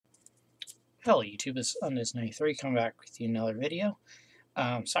Hello YouTube, it's Dauntless93 coming back with you another video.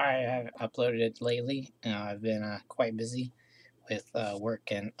 Sorry I haven't uploaded it lately. I've been quite busy with work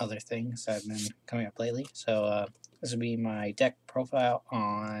and other things that have been coming up lately. So this will be my deck profile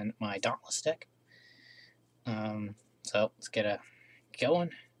on my Dauntless deck. So let's get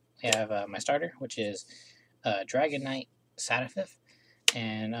going. We have my starter, which is Dragon Knight Sadafif,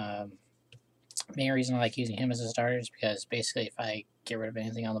 and main reason I like using him as a starter is because basically if I get rid of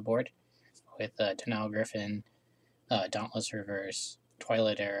anything on the board, with Denial Griffin, Dauntless Reverse,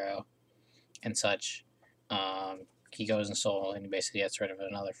 Twilight Arrow, and such. He goes in Soul and he basically gets rid of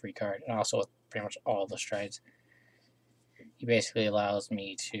another free card. And also with pretty much all the strides, he basically allows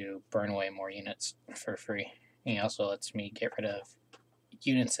me to burn away more units for free. And he also lets me get rid of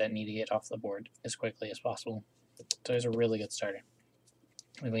units that need to get off the board as quickly as possible. So he's a really good starter.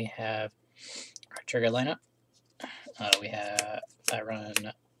 Then we have our trigger lineup. I run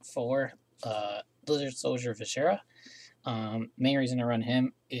 4 Blizzard Soldier Vishera. Main reason I run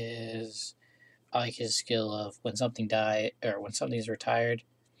him is I like his skill of when something is retired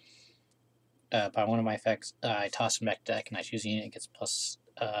by one of my effects, I toss him back to deck and I choose a unit, it gets plus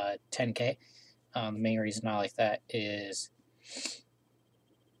 10k. The main reason I like that is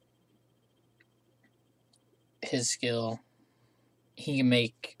his skill. He can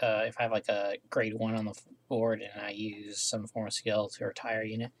make, if I have like a grade 1 on the board and I use some form of skill to retire a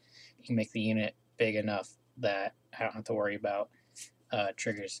unit, he can make the unit big enough that I don't have to worry about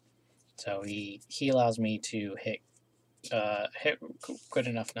triggers. So he allows me to hit good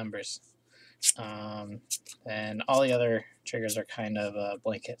enough numbers. And all the other triggers are kind of a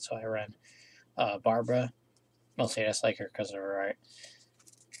blanket, so I run Barbara. Mostly I just like her because of her art.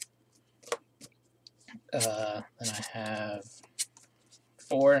 Then I have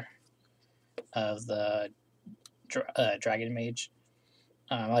 4 of the Dragon Mage.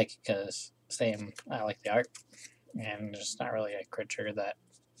 I like it because I like the art, and there's not really a crit trigger that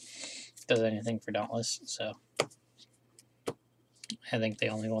does anything for Dauntless, so I think the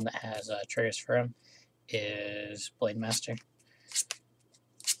only one that has triggers for him is Blade Master.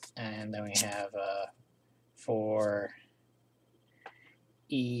 And then we have 4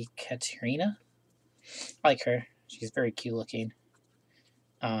 Ekaterina. I like her. She's very cute looking.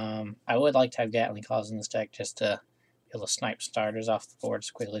 I would like to have Gatling Claws in this deck just to be able to snipe starters off the board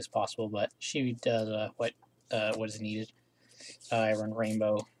as quickly as possible, but she does what is needed. I run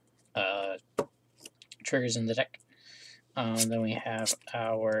Rainbow triggers in the deck. Then we have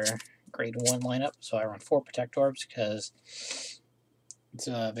our grade 1 lineup, so I run 4 Protect Orbs because it's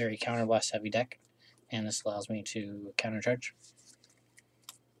a very counterblast heavy deck, and this allows me to countercharge.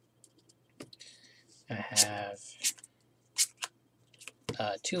 I have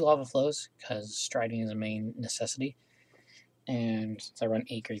 2 Lava Flows because striding is a main necessity, and since I run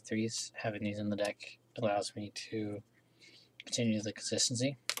 8 grade 3s, having these in the deck allows me to continue the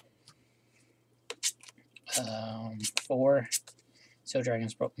consistency. 4 Steel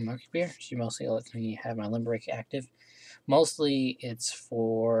Dragon's Broken Monkey Spear. She mostly lets me have my Limb Break active. Mostly it's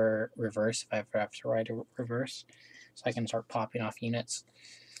for reverse if I ever have to ride a reverse, so I can start popping off units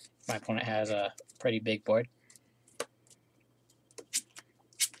if my opponent has a pretty big board.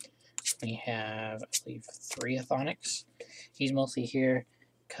 We have, I believe, 3 Athonics. He's mostly here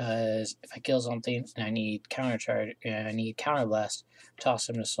because if I kill something and I need countercharge and I need counterblast, toss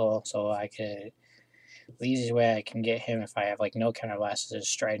him to Soul so I could. The easiest way I can get him if I have like no counterblast is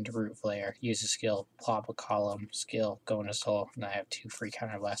stride into Root Flare, use a skill, plop a column, skill, go into Soul, and I have 2 free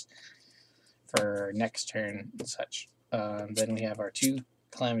counterblast for next turn and such. Then we have our 2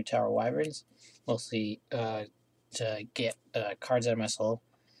 Calamity Tower Wyverns, mostly to get cards out of my Soul.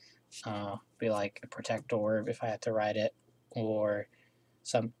 Be like a Protect Orb if I have to ride it, or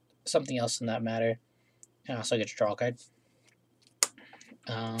something else in that matter. And also get to draw a card.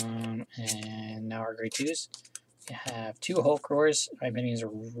 And now our grade 2s. We have 2 Hulk Roars. My opinion is a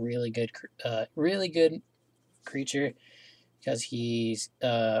really good creature because he's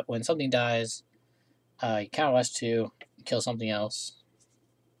when something dies, you counterblast 2, kill something else.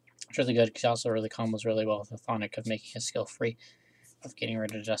 It's really good because he also really combos really well with Athonic of making his skill free of getting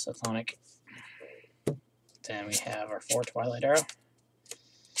rid of just Athonic. Then we have our 4 Twilight Arrow.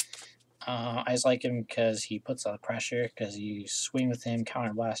 I just like him because he puts on pressure, because you swing with him,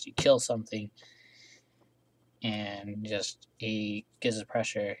 counterblast, you kill something, and just he gives the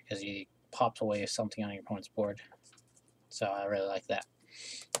pressure because he pops away something on your opponent's board. So I really like that.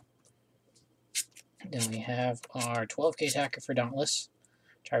 Then we have our 12k attacker for Dauntless,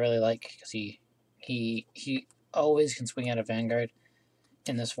 which I really like because he always can swing out of Vanguard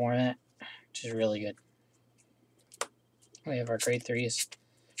in this format, which is really good. We have our grade 3s.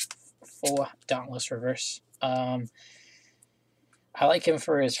 full Dauntless reverse. I like him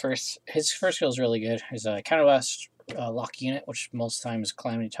for his first skill is really good. His counterblast lock unit, which most of the time is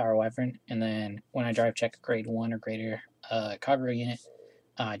Calamity Tower Wyvern, and then when I drive check a grade 1 or greater Kagura unit,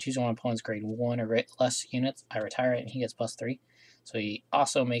 I choose one opponent's grade 1 or less units, I retire it, and he gets +3. So he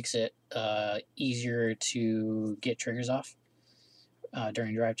also makes it easier to get triggers off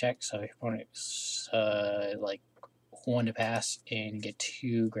during drive check. So your opponent's like 1 to pass and get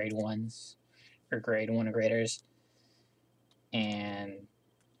 2 grade 1s or grade 1 or greaters, and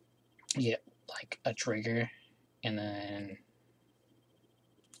you get like a trigger, and then,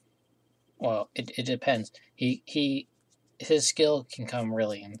 well, it depends. His skill can come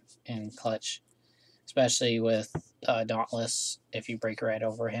really in clutch, especially with Dauntless. If you break right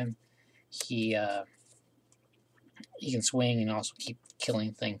over him, he can swing and also keep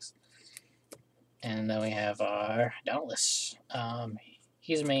killing things. And then we have our Dauntless.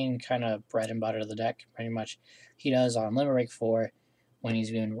 He's the main kind of bread and butter of the deck, pretty much. He does on Limit Break 4 when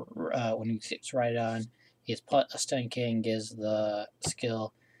he's being when he gets right on. He has a Stun King, gives the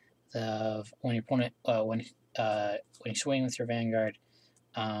skill of when your opponent when you swing with your Vanguard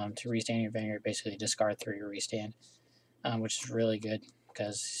to restand your Vanguard, basically discard 3 or restand, which is really good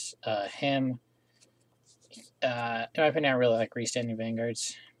because him. In my opinion, I really like restanding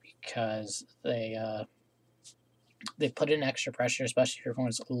Vanguards because they put in extra pressure, especially if your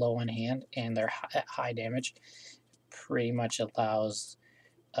opponent's low on hand and they're at high damage. Pretty much allows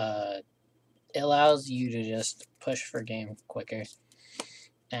you to just push for game quicker.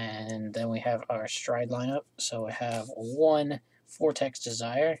 And then we have our Stride lineup. So I have 1 Vortex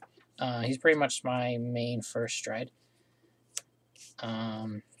Desire. He's pretty much my main first Stride.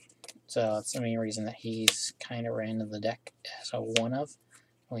 So that's the main reason that he's kind of ran in the deck as a 1 of.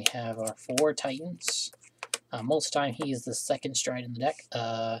 We have our 4 Titans. Most of the time he is the second Stride in the deck.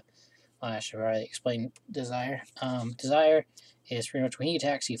 I should probably explain Desire. Desire is pretty much when he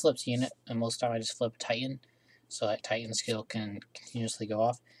attacks, he flips a unit, and most of the time I just flip Titan, so that Titan skill can continuously go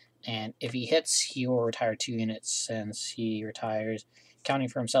off. And if he hits, he will retire 2 units since he retires, counting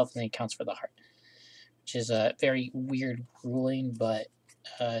for himself, and then he counts for the heart, which is a very weird ruling, but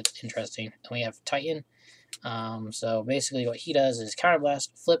it's interesting. And we have Titan. So basically what he does is counterblast,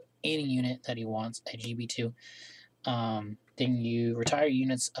 flip any unit that he wants at GB2. Then you retire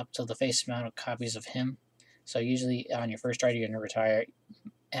units up to the face amount of copies of him. So usually on your first stride, you're going to retire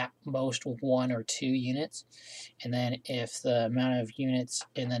at most 1 or 2 units. And then if the amount of units,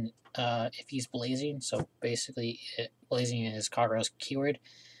 and then if he's blazing, so basically blazing is Kagura's keyword.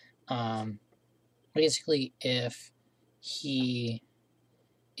 Basically if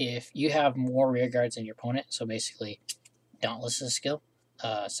you have more rear guards than your opponent, so basically Dauntless' skill,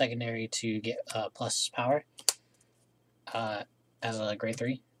 secondary to get plus power as a grade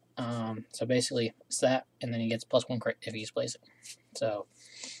 3. So basically it's that, and then he gets +1 crit if he's blazing. So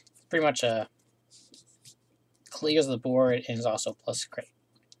pretty much clears the board and is also plus crit.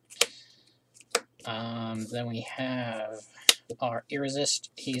 Then we have our Irresist.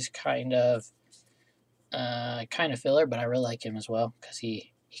 He's kind of filler, but I really like him as well because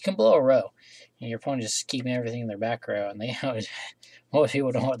he can blow a row, and your opponent just keeping everything in their back row, and they most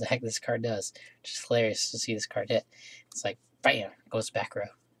people don't know what the heck this card does. It's just hilarious to see this card hit. It's like, bam, goes back row.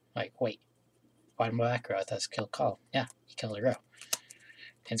 Like, wait, why my back row? I thought it's killed column. Yeah, he killed a row.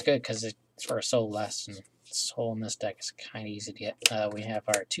 And it's good because it's for a soul blast, and soul in this deck is kind of easy to get. We have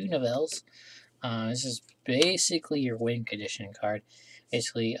our 2 Novels. This is basically your win condition card.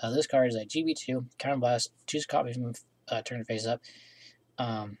 Basically, this card is at GB2, counterblast, choose a copy from turn to face up.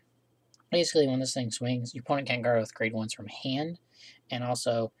 Basically, when this thing swings, your opponent can't guard with grade 1s from hand, and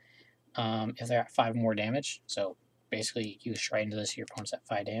also if they're at 5 more damage, so basically you stride into this, your opponent's at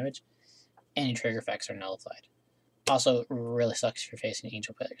 5 damage, any trigger effects are nullified. Also, really sucks if you're facing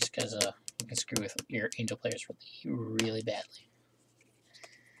angel players, because you can screw with your angel players really badly,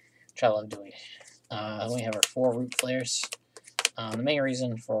 which I love doing. We have our 4 Root Flares. The main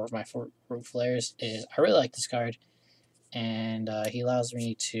reason for my 4 Root Flares is I really like this card, and he allows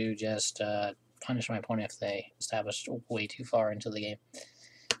me to just punish my opponent if they establish way too far into the game,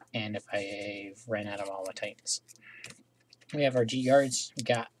 and if I ran out of all my Titans. We have our G Guards. We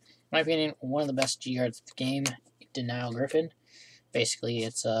got, in my opinion, one of the best G Guards of the game, Denial Griffin. Basically,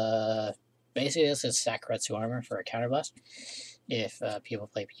 it's a Sakuretsu armor for a counterblast if people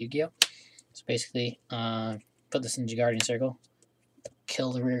play Yu-Gi-Oh! So basically, put this in the Guardian Circle,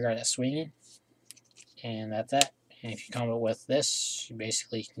 kill the rear guard that's swinging, and that's that. And if you combo with this, you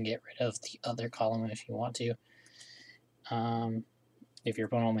basically can get rid of the other column if you want to. If your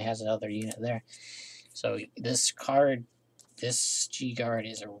opponent only has another unit there. So this card this G-Guard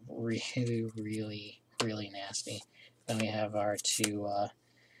is a really nasty. Then we have our two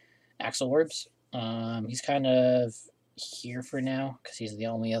Axle Orbs. He's kind of here for now because he's the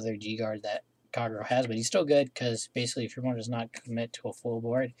only other G-Guard that Kagero has, but he's still good because basically if your opponent does not commit to a full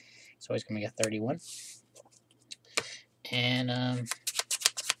board, it's always going to get 31. And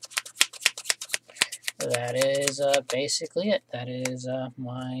that is basically it. That is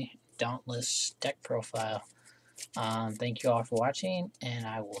my Dauntless deck profile. Thank you all for watching, and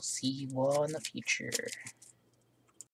I will see you all in the future.